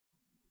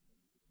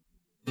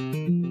I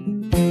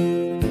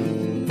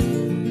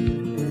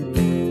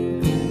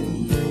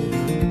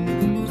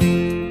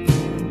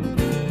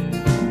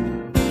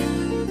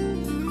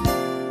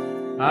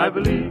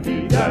believe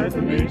he died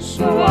for me,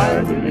 so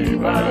I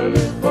believe I'll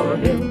live for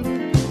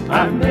him.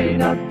 I may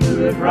not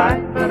do it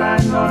right, but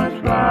I'm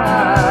gonna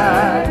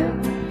try.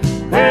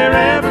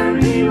 Wherever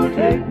he will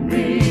take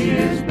me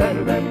is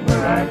better than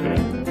where I've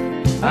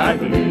been. I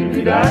believe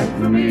he died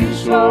for me,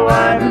 so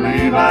I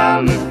believe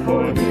I'll live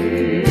for him.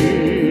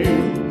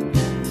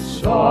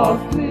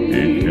 Softly,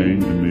 he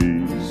came to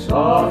me,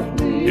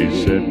 softly,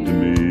 he said to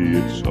me,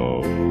 it's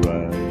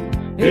alright,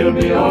 it'll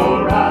be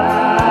alright.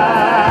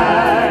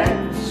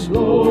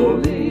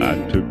 Slowly, I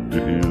took to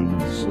him,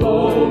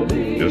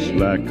 slowly, just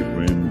like a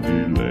friend he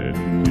let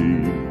me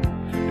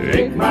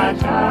take my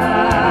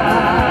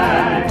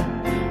time.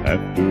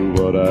 After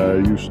what I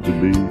used to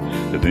be,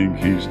 to think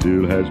he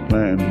still has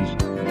plans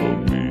for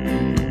me,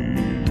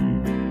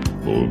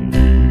 for me.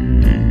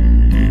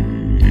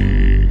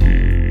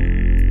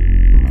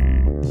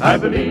 I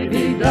believe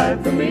he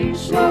died for me,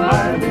 so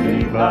I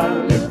believe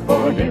I'll live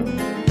for him.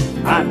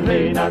 I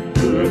may not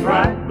do it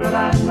right, but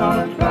I'm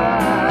gonna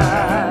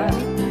try.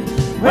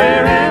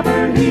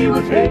 Wherever he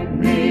will take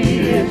me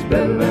is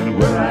better than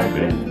where I've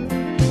been.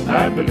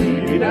 I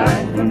believe he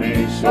died for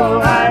me, so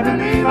I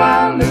believe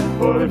I'll live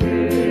for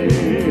him.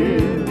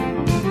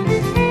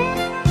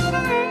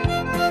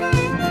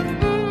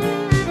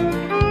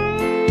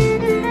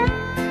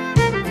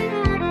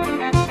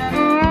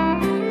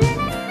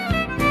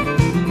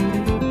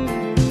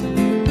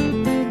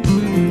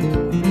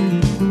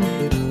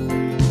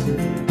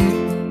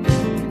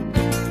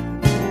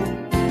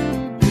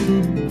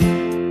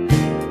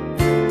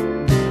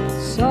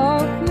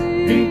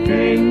 He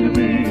came to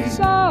me,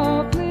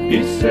 softly,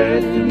 he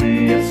said to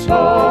me, it's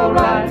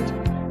alright,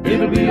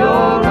 it'll be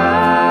alright.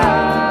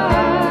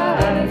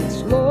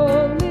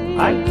 slowly,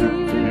 I took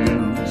to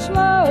him,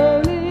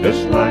 slowly,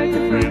 just like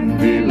a friend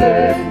he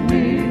let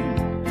me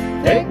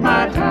take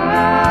my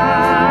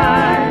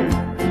time.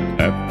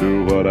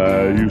 After what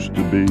I used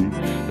to be,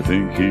 I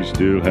think he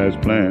still has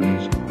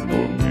plans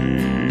for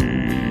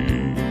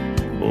me,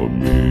 for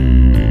me.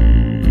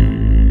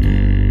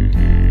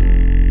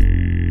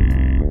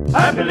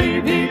 I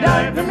believe he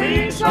died for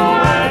me, so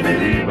I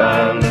believe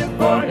I'll live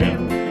for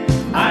him.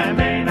 I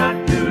may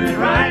not do it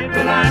right,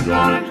 but I'm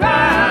gonna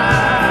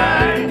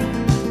try.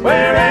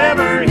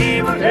 Wherever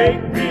he will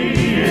take me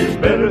is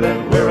better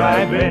than where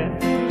I've been.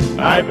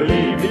 I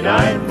believe he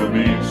died for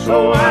me,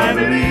 so I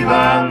believe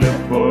I'll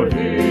live for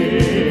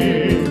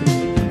him.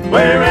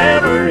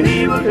 Wherever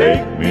he will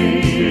take me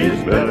is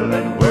better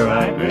than where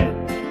I've been.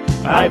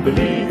 I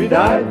believe he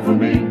died for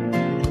me.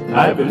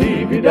 I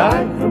believe he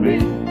died for me.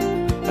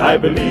 I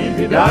believe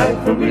he died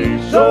for me,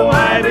 so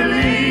I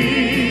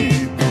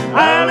believe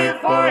I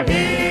live for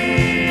him.